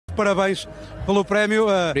parabéns pelo prémio.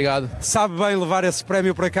 Obrigado. Sabe bem levar esse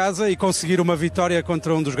prémio para casa e conseguir uma vitória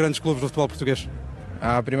contra um dos grandes clubes do futebol português?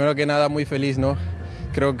 Primero que nada, muy feliz, ¿no?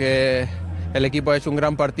 Creo que el equipo ha hecho un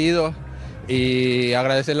gran partido y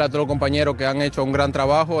agradecerle a todos los compañeros que han hecho un gran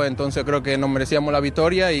trabajo, entonces creo que nos merecíamos la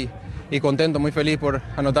victoria y contento, muy feliz por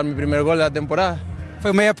anotar mi primer gol de la temporada. Foi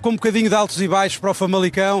uma época um bocadinho de altos e baixos para o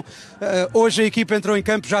Famalicão. Hoje a equipa entrou em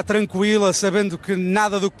campo já tranquila, sabendo que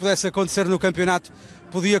nada do que pudesse acontecer no campeonato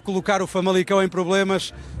podia colocar o Famalicão em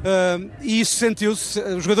problemas, e isso sentiu-se.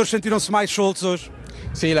 Os jogadores sentiram-se mais soltos hoje.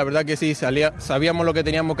 Sí, la verdad que sí, sabíamos lo que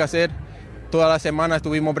teníamos que hacer. Toda la semana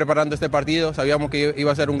estuvimos preparando este partido, sabíamos que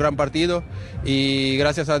iba a ser un gran partido y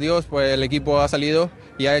gracias a Dios pues el equipo ha salido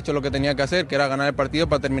y ha hecho lo que tenía que hacer, que era ganar el partido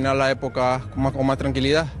para terminar la época con más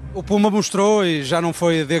tranquilidad. O Puma mostrou, e já não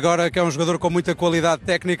foi de agora, que é um jogador com muita qualidade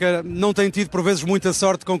técnica, não tem tido por vezes muita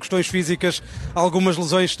sorte com questões físicas, algumas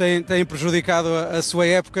lesões têm prejudicado a sua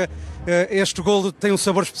época. Este golo tem um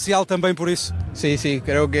sabor especial também por isso? Sí, sí,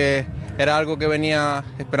 creo que era algo que venía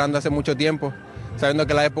esperando hace mucho tiempo, sabiendo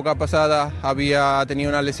que la época pasada había tenido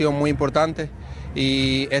una lesión muy importante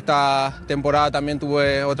y esta temporada también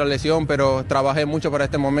tuve otra lesión, pero trabajé mucho para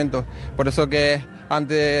este momento. Por eso que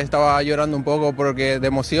antes estaba llorando un poco de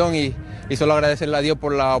emoción y solo agradecerle a Dios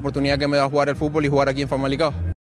por la oportunidad que me da jugar el fútbol y jugar aquí en Famalicão.